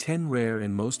10 Rare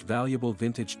and Most Valuable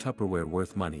Vintage Tupperware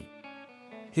Worth Money.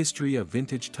 History of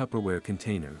Vintage Tupperware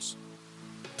Containers.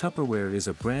 Tupperware is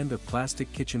a brand of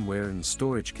plastic kitchenware and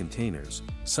storage containers,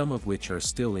 some of which are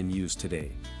still in use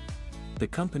today. The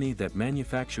company that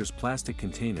manufactures plastic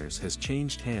containers has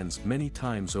changed hands many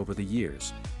times over the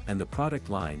years, and the product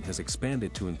line has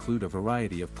expanded to include a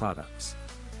variety of products.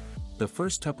 The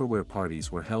first Tupperware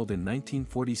parties were held in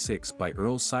 1946 by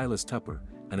Earl Silas Tupper,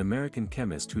 an American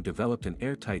chemist who developed an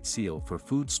airtight seal for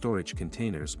food storage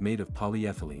containers made of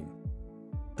polyethylene.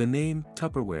 The name,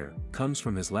 Tupperware, comes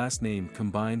from his last name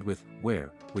combined with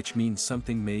ware, which means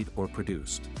something made or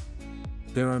produced.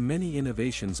 There are many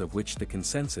innovations of which the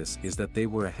consensus is that they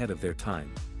were ahead of their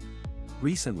time.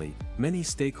 Recently, many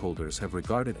stakeholders have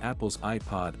regarded Apple's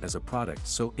iPod as a product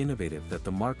so innovative that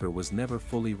the marker was never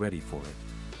fully ready for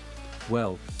it.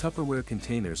 Well, Tupperware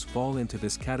containers fall into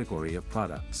this category of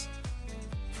products.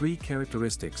 Three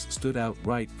characteristics stood out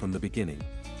right from the beginning.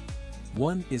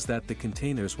 One is that the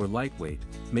containers were lightweight,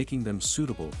 making them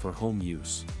suitable for home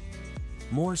use.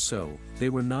 More so, they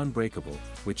were non-breakable,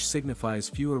 which signifies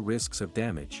fewer risks of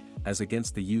damage, as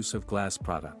against the use of glass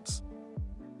products.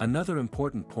 Another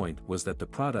important point was that the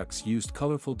products used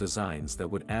colorful designs that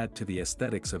would add to the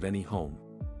aesthetics of any home.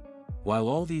 While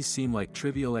all these seem like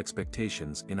trivial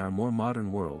expectations in our more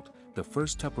modern world, the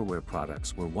first Tupperware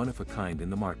products were one of a kind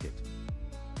in the market.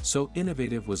 So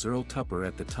innovative was Earl Tupper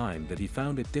at the time that he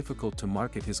found it difficult to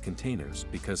market his containers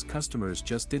because customers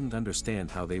just didn't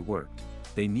understand how they worked.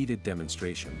 They needed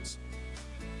demonstrations.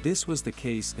 This was the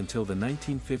case until the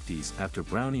 1950s, after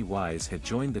Brownie Wise had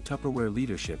joined the Tupperware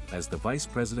leadership as the vice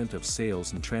president of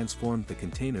sales and transformed the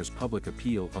container's public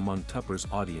appeal among Tupper's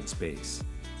audience base.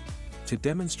 To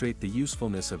demonstrate the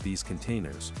usefulness of these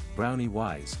containers, Brownie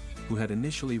Wise, who had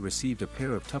initially received a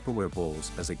pair of Tupperware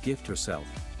bowls as a gift herself,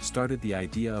 started the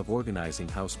idea of organizing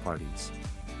house parties.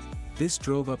 This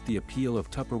drove up the appeal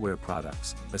of Tupperware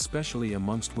products, especially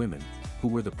amongst women, who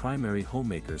were the primary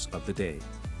homemakers of the day.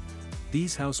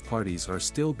 These house parties are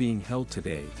still being held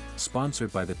today,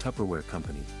 sponsored by the Tupperware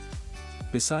Company.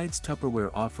 Besides Tupperware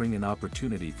offering an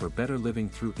opportunity for better living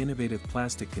through innovative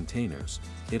plastic containers,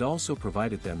 it also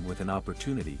provided them with an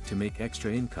opportunity to make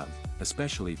extra income,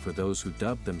 especially for those who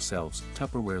dubbed themselves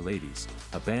Tupperware Ladies,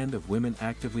 a band of women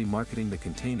actively marketing the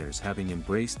containers having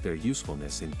embraced their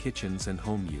usefulness in kitchens and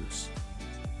home use.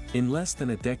 In less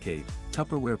than a decade,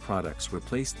 Tupperware products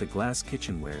replaced the glass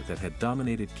kitchenware that had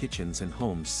dominated kitchens and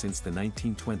homes since the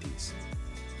 1920s.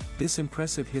 This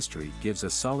impressive history gives a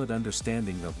solid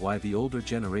understanding of why the older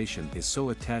generation is so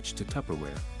attached to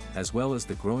Tupperware, as well as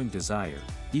the growing desire,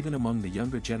 even among the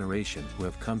younger generation who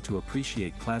have come to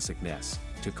appreciate classicness,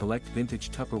 to collect vintage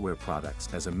Tupperware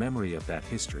products as a memory of that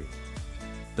history.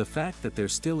 The fact that there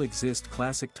still exist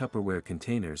classic Tupperware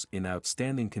containers in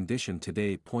outstanding condition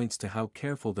today points to how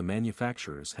careful the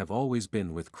manufacturers have always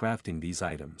been with crafting these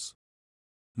items.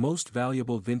 Most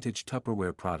valuable vintage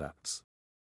Tupperware products.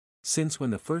 Since when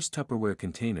the first Tupperware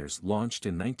containers launched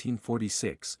in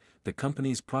 1946, the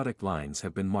company's product lines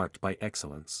have been marked by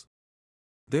excellence.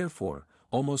 Therefore,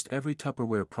 almost every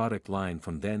Tupperware product line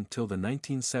from then till the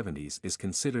 1970s is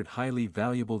considered highly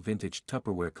valuable vintage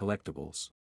Tupperware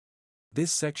collectibles.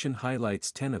 This section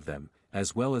highlights 10 of them,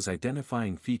 as well as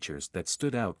identifying features that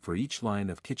stood out for each line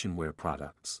of kitchenware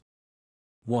products.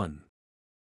 1.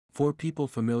 For people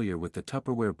familiar with the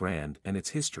Tupperware brand and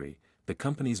its history, the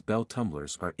company's bell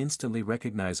tumblers are instantly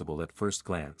recognizable at first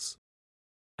glance.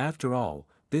 After all,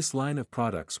 this line of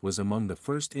products was among the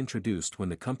first introduced when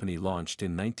the company launched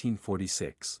in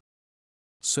 1946.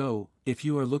 So, if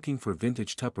you are looking for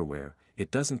vintage Tupperware,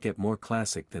 it doesn't get more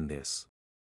classic than this.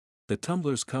 The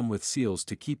tumblers come with seals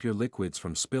to keep your liquids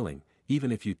from spilling,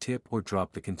 even if you tip or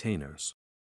drop the containers.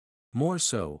 More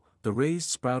so, the raised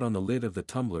sprout on the lid of the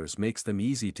tumblers makes them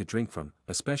easy to drink from,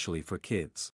 especially for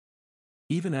kids.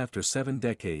 Even after 7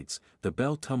 decades, the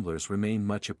bell tumblers remain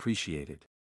much appreciated.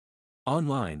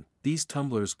 Online, these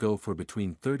tumblers go for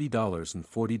between $30 and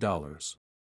 $40.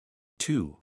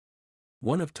 2.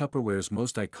 One of Tupperware's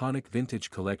most iconic vintage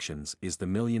collections is the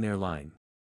Millionaire line.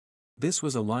 This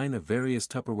was a line of various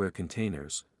Tupperware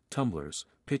containers, tumblers,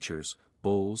 pitchers,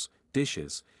 bowls,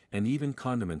 dishes, and even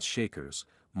condiments shakers,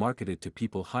 marketed to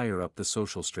people higher up the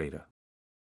social strata.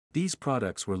 These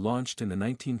products were launched in the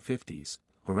 1950s,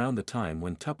 around the time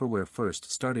when Tupperware first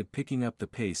started picking up the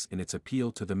pace in its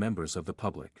appeal to the members of the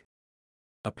public.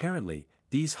 Apparently,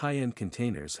 these high-end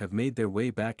containers have made their way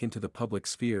back into the public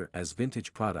sphere as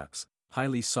vintage products,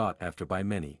 highly sought after by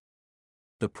many.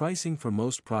 The pricing for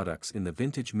most products in the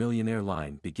Vintage Millionaire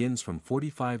line begins from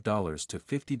 $45 to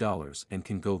 $50 and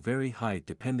can go very high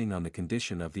depending on the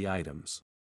condition of the items.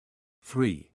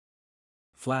 3.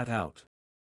 Flat out.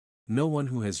 No one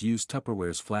who has used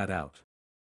Tupperware's flat out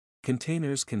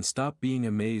containers can stop being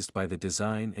amazed by the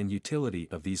design and utility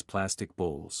of these plastic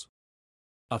bowls.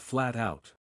 A flat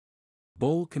out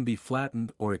bowl can be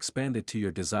flattened or expanded to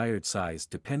your desired size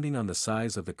depending on the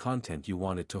size of the content you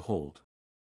want it to hold.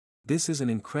 This is an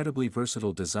incredibly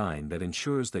versatile design that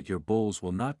ensures that your bowls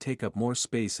will not take up more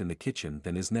space in the kitchen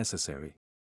than is necessary.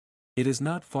 It is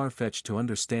not far-fetched to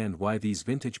understand why these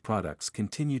vintage products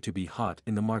continue to be hot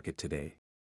in the market today.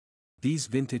 These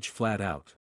vintage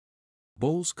flat-out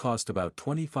bowls cost about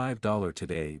 $25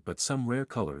 today, but some rare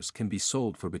colors can be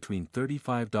sold for between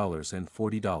 $35 and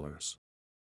 $40.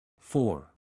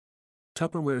 4.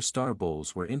 Tupperware star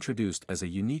bowls were introduced as a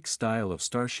unique style of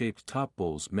star-shaped top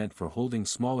bowls meant for holding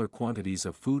smaller quantities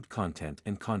of food content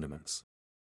and condiments.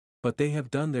 But they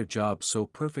have done their job so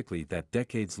perfectly that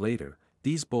decades later,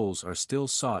 these bowls are still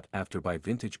sought after by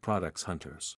vintage products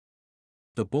hunters.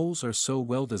 The bowls are so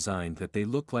well designed that they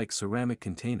look like ceramic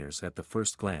containers at the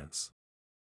first glance.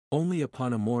 Only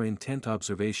upon a more intent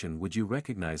observation would you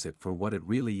recognize it for what it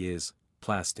really is: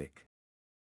 plastic.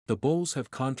 The bowls have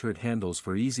contoured handles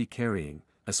for easy carrying,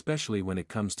 especially when it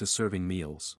comes to serving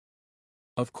meals.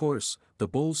 Of course, the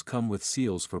bowls come with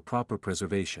seals for proper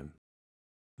preservation.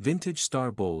 Vintage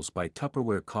star bowls by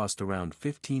Tupperware cost around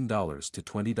 $15 to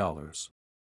 $20.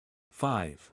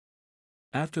 5.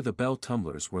 After the Bell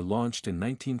tumblers were launched in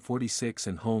 1946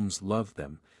 and homes loved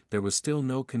them, there was still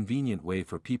no convenient way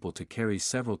for people to carry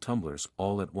several tumblers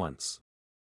all at once.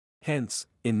 Hence,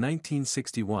 in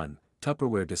 1961,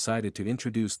 Tupperware decided to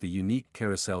introduce the unique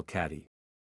carousel caddy.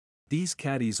 These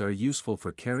caddies are useful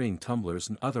for carrying tumblers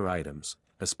and other items,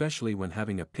 especially when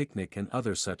having a picnic and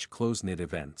other such close-knit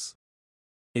events.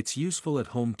 It's useful at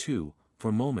home too, for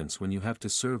moments when you have to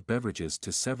serve beverages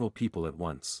to several people at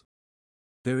once.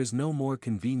 There is no more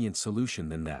convenient solution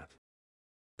than that.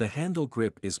 The handle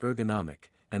grip is ergonomic,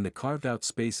 and the carved-out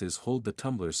spaces hold the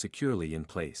tumblers securely in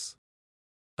place.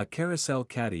 A carousel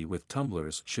caddy with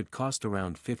tumblers should cost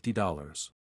around $50.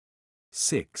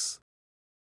 6.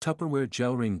 Tupperware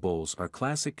gel ring bowls are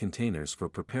classic containers for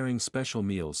preparing special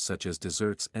meals such as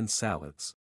desserts and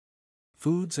salads.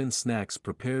 Foods and snacks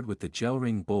prepared with the gel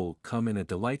ring bowl come in a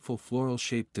delightful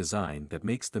floral-shaped design that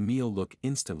makes the meal look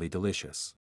instantly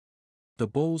delicious. The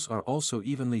bowls are also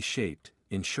evenly shaped,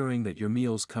 ensuring that your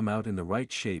meals come out in the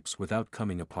right shapes without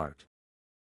coming apart.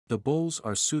 The bowls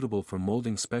are suitable for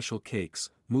molding special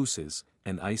cakes, mousses,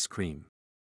 and ice cream.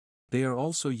 They are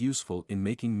also useful in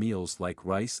making meals like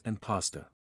rice and pasta.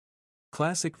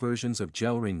 Classic versions of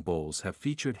gel ring bowls have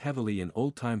featured heavily in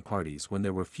old-time parties when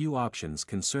there were few options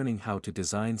concerning how to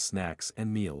design snacks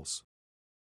and meals.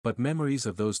 But memories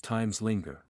of those times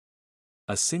linger.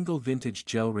 A single vintage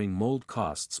gel ring mold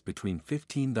costs between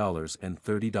 $15 and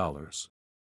 $30.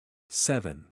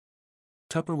 7.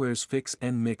 Tupperware's Fix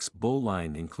and Mix bowl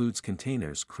line includes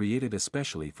containers created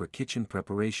especially for kitchen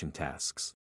preparation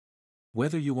tasks.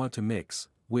 Whether you want to mix,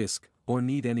 whisk, or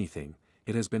knead anything,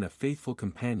 it has been a faithful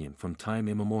companion from time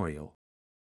immemorial.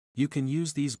 You can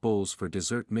use these bowls for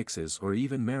dessert mixes or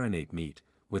even marinate meat,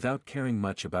 without caring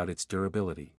much about its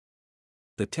durability.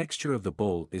 The texture of the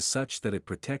bowl is such that it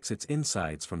protects its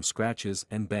insides from scratches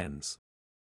and bends.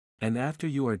 And after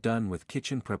you are done with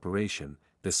kitchen preparation,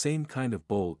 the same kind of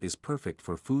bowl is perfect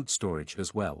for food storage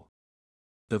as well.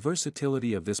 The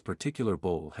versatility of this particular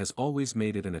bowl has always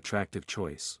made it an attractive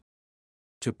choice.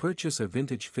 To purchase a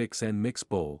vintage Fix and Mix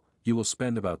bowl, you will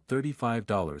spend about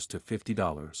 $35 to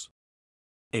 $50.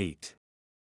 8.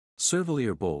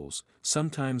 Servilier bowls,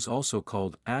 sometimes also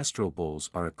called Astro bowls,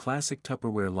 are a classic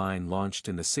Tupperware line launched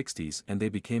in the 60s, and they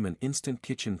became an instant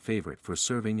kitchen favorite for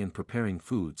serving and preparing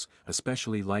foods,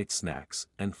 especially light snacks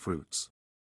and fruits.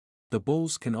 The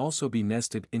bowls can also be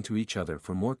nested into each other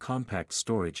for more compact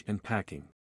storage and packing.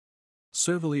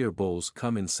 Servilier bowls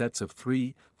come in sets of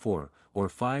 3, 4, or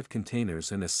 5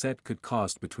 containers, and a set could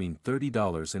cost between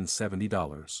 $30 and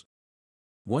 $70.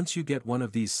 Once you get one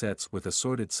of these sets with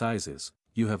assorted sizes,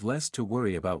 you have less to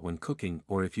worry about when cooking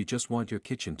or if you just want your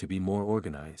kitchen to be more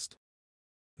organized.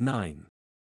 9.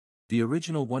 The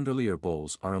original Wonderlier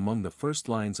bowls are among the first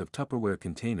lines of Tupperware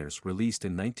containers released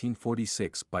in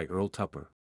 1946 by Earl Tupper.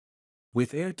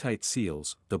 With airtight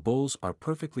seals, the bowls are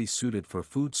perfectly suited for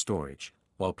food storage,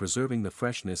 while preserving the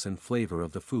freshness and flavor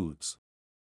of the foods.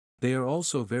 They are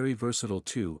also very versatile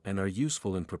too and are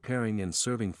useful in preparing and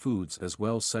serving foods as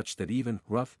well, such that even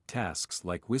rough tasks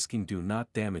like whisking do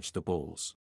not damage the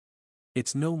bowls.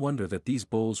 It's no wonder that these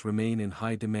bowls remain in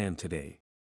high demand today.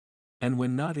 And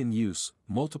when not in use,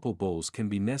 multiple bowls can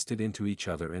be nested into each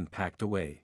other and packed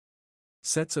away.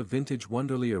 Sets of vintage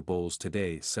Wonderlier bowls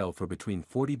today sell for between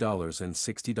 $40 and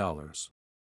 $60.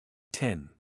 10.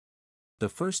 The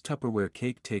first Tupperware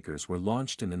cake takers were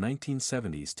launched in the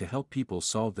 1970s to help people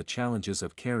solve the challenges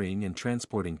of carrying and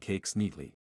transporting cakes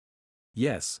neatly.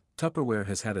 Yes, Tupperware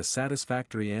has had a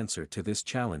satisfactory answer to this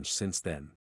challenge since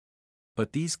then.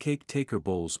 But these cake taker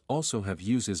bowls also have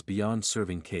uses beyond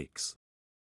serving cakes.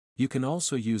 You can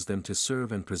also use them to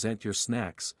serve and present your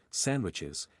snacks,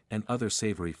 sandwiches, and other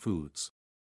savory foods.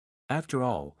 After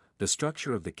all, the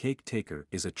structure of the cake taker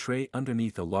is a tray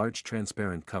underneath a large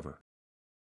transparent cover.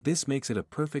 This makes it a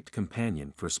perfect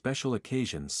companion for special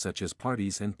occasions such as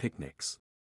parties and picnics.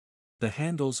 The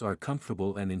handles are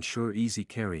comfortable and ensure easy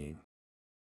carrying.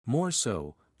 More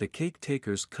so, the cake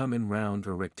takers come in round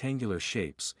or rectangular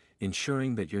shapes,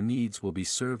 ensuring that your needs will be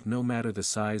served no matter the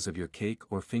size of your cake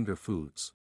or finger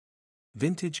foods.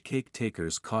 Vintage cake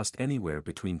takers cost anywhere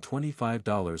between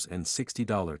 $25 and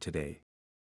 $60 today.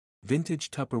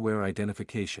 Vintage Tupperware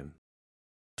identification.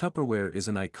 Tupperware is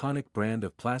an iconic brand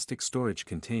of plastic storage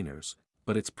containers,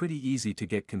 but it's pretty easy to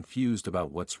get confused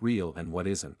about what's real and what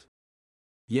isn't.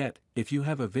 Yet, if you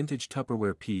have a vintage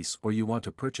Tupperware piece or you want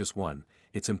to purchase one,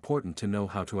 it's important to know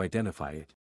how to identify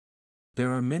it.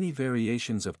 There are many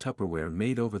variations of Tupperware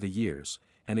made over the years,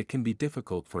 and it can be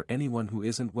difficult for anyone who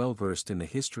isn't well versed in the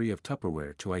history of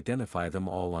Tupperware to identify them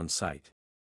all on sight.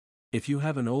 If you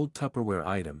have an old Tupperware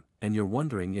item, and you're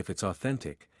wondering if it's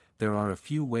authentic, there are a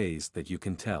few ways that you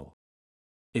can tell.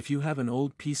 If you have an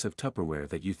old piece of Tupperware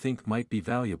that you think might be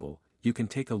valuable, you can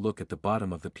take a look at the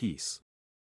bottom of the piece.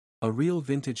 A real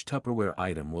vintage Tupperware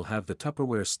item will have the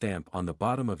Tupperware stamp on the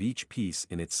bottom of each piece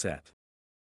in its set.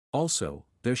 Also,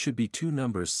 there should be two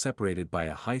numbers separated by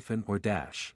a hyphen or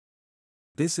dash.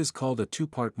 This is called a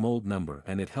two-part mold number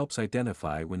and it helps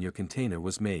identify when your container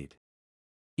was made.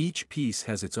 Each piece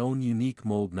has its own unique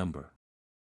mold number.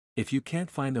 If you can't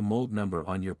find a mold number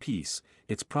on your piece,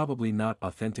 it's probably not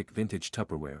authentic vintage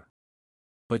Tupperware.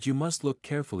 But you must look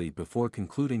carefully before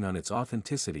concluding on its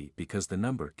authenticity because the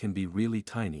number can be really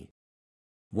tiny.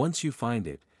 Once you find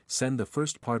it, send the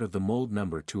first part of the mold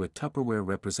number to a Tupperware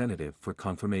representative for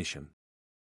confirmation.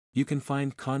 You can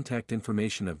find contact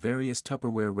information of various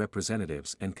Tupperware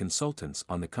representatives and consultants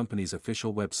on the company's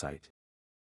official website.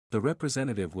 The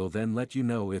representative will then let you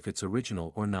know if it's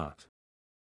original or not.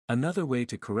 Another way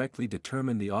to correctly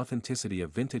determine the authenticity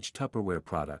of vintage Tupperware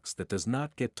products that does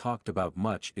not get talked about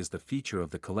much is the feature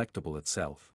of the collectible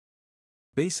itself.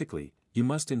 Basically, you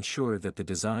must ensure that the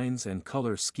designs and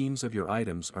color schemes of your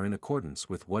items are in accordance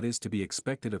with what is to be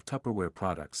expected of Tupperware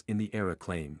products in the era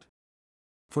claimed.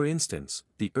 For instance,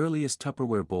 the earliest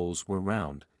Tupperware bowls were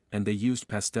round, and they used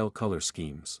pastel color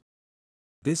schemes.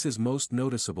 This is most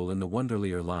noticeable in the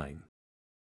Wonderlier line.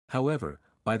 However,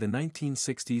 by the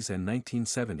 1960s and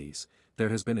 1970s, there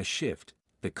has been a shift,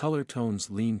 the color tones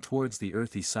lean towards the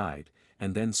earthy side,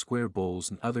 and then square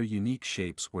bowls and other unique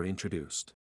shapes were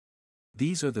introduced.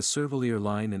 These are the Cervelier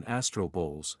line and Astro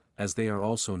bowls, as they are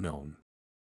also known.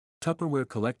 Tupperware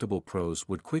collectible pros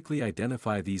would quickly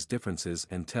identify these differences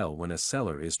and tell when a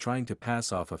seller is trying to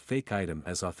pass off a fake item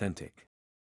as authentic.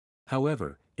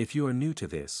 However, if you are new to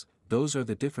this, those are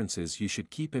the differences you should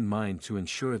keep in mind to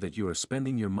ensure that you are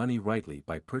spending your money rightly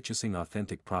by purchasing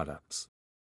authentic products.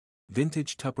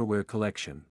 Vintage Tupperware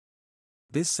Collection.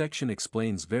 This section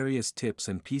explains various tips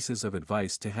and pieces of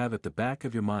advice to have at the back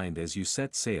of your mind as you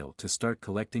set sail to start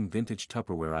collecting vintage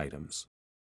Tupperware items.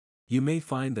 You may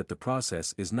find that the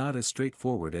process is not as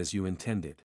straightforward as you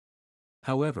intended.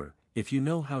 However, if you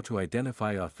know how to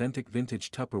identify authentic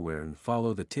vintage Tupperware and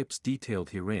follow the tips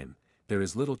detailed herein, there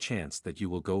is little chance that you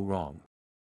will go wrong.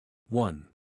 1.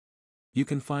 You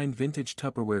can find vintage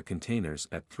Tupperware containers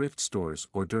at thrift stores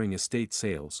or during estate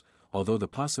sales, although the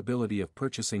possibility of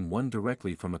purchasing one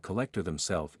directly from a collector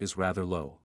themselves is rather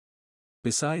low.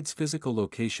 Besides physical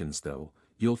locations though,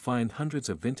 you'll find hundreds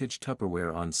of vintage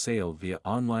Tupperware on sale via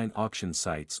online auction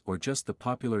sites or just the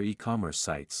popular e-commerce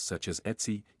sites such as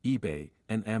Etsy, eBay,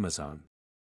 and Amazon.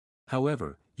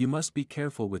 However, you must be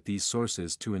careful with these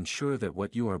sources to ensure that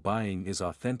what you are buying is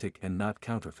authentic and not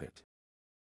counterfeit.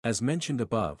 As mentioned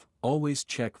above, always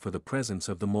check for the presence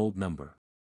of the mold number.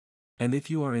 And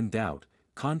if you are in doubt,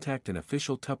 contact an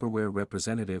official Tupperware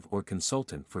representative or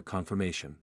consultant for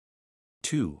confirmation.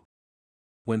 2.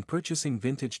 When purchasing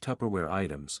vintage Tupperware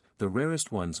items, the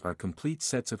rarest ones are complete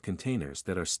sets of containers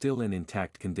that are still in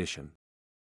intact condition.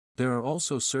 There are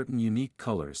also certain unique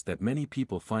colors that many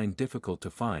people find difficult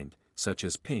to find, such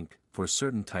as pink, for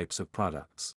certain types of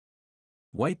products.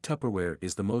 White Tupperware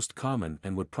is the most common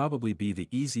and would probably be the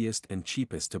easiest and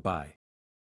cheapest to buy.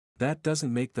 That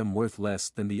doesn't make them worth less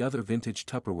than the other vintage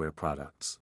Tupperware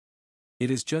products. It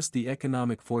is just the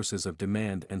economic forces of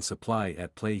demand and supply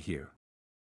at play here.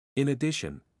 In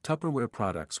addition, Tupperware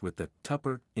products with the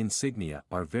Tupper insignia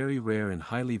are very rare and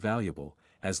highly valuable,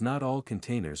 as not all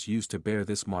containers used to bear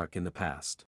this mark in the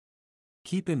past.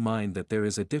 Keep in mind that there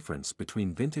is a difference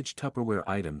between vintage Tupperware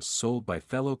items sold by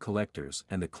fellow collectors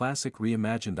and the classic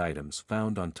reimagined items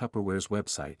found on Tupperware's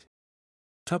website.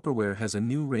 Tupperware has a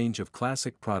new range of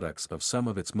classic products of some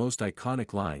of its most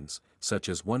iconic lines, such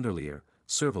as Wonderlier,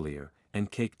 Servalier,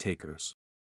 and Cake Takers.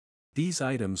 These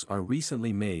items are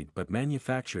recently made but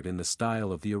manufactured in the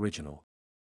style of the original.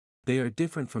 They are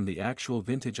different from the actual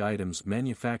vintage items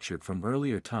manufactured from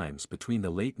earlier times between the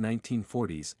late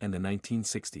 1940s and the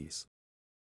 1960s.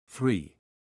 3.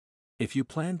 If you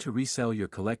plan to resell your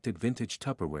collected vintage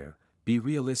Tupperware, be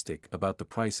realistic about the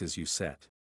prices you set.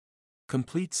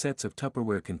 Complete sets of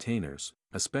Tupperware containers,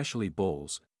 especially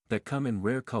bowls, that come in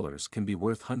rare colors can be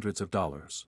worth hundreds of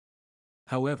dollars.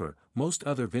 However, most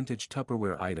other vintage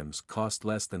Tupperware items cost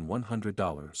less than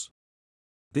 $100.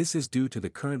 This is due to the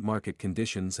current market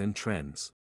conditions and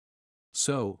trends.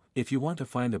 So, if you want to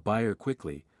find a buyer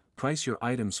quickly, price your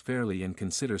items fairly and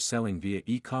consider selling via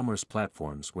e-commerce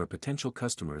platforms where potential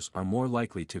customers are more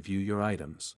likely to view your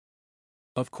items.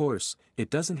 Of course, it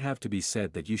doesn't have to be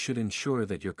said that you should ensure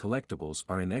that your collectibles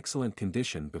are in excellent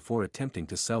condition before attempting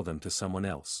to sell them to someone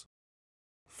else.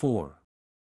 4.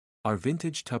 Are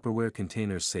vintage Tupperware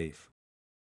containers safe?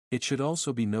 It should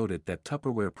also be noted that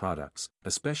Tupperware products,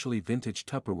 especially vintage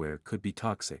Tupperware, could be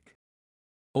toxic.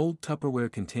 Old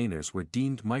Tupperware containers were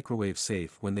deemed microwave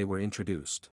safe when they were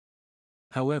introduced.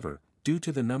 However, due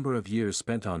to the number of years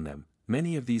spent on them,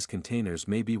 many of these containers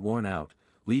may be worn out,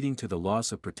 leading to the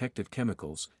loss of protective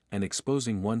chemicals, and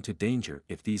exposing one to danger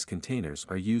if these containers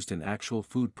are used in actual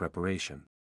food preparation.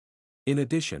 In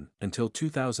addition, until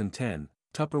 2010,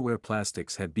 Tupperware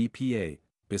plastics had BPA,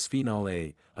 bisphenol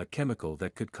A, a chemical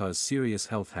that could cause serious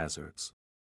health hazards.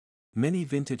 Many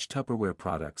vintage Tupperware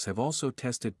products have also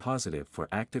tested positive for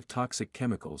active toxic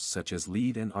chemicals such as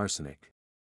lead and arsenic.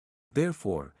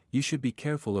 Therefore, you should be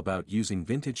careful about using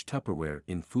vintage Tupperware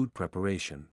in food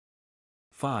preparation.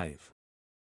 5.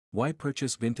 Why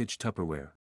purchase vintage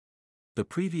Tupperware? The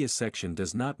previous section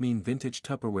does not mean vintage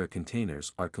Tupperware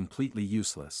containers are completely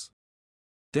useless.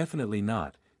 Definitely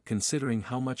not, considering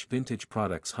how much vintage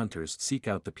products hunters seek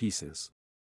out the pieces.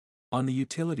 On the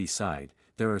utility side,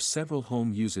 there are several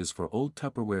home uses for old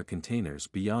Tupperware containers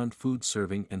beyond food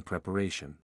serving and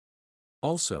preparation.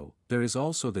 Also, there is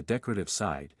also the decorative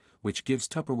side, which gives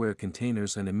Tupperware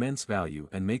containers an immense value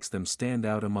and makes them stand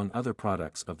out among other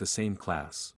products of the same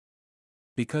class.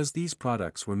 Because these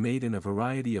products were made in a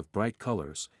variety of bright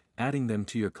colors, adding them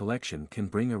to your collection can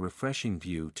bring a refreshing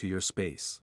view to your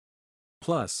space.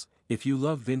 Plus, if you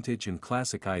love vintage and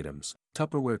classic items,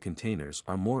 Tupperware containers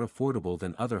are more affordable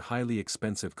than other highly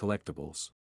expensive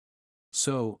collectibles.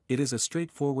 So, it is a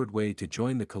straightforward way to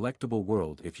join the collectible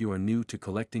world if you are new to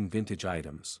collecting vintage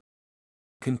items.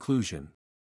 Conclusion.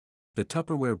 The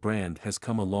Tupperware brand has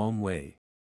come a long way.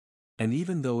 And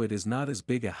even though it is not as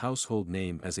big a household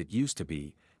name as it used to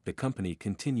be, the company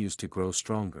continues to grow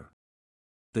stronger.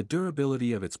 The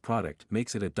durability of its product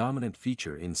makes it a dominant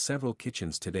feature in several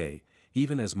kitchens today,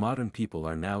 even as modern people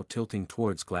are now tilting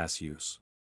towards glass use.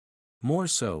 More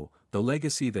so, the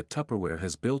legacy that Tupperware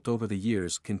has built over the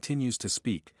years continues to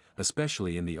speak,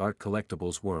 especially in the art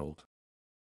collectibles world.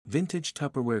 Vintage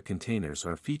Tupperware containers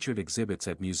are featured exhibits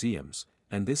at museums,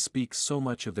 and this speaks so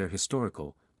much of their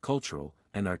historical, cultural,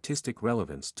 and artistic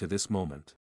relevance to this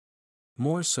moment.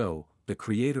 More so, the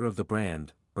creator of the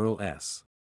brand, Earl S.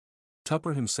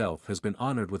 Tupper himself has been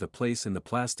honored with a place in the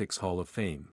Plastics Hall of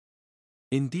Fame.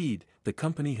 Indeed, the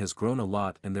company has grown a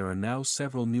lot and there are now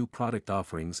several new product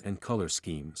offerings and color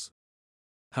schemes.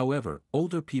 However,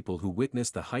 older people who witness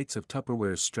the heights of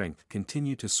Tupperware's strength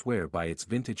continue to swear by its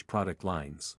vintage product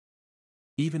lines.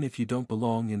 Even if you don't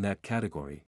belong in that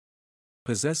category.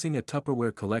 Possessing a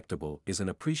Tupperware collectible is an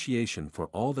appreciation for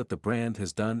all that the brand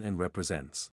has done and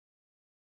represents.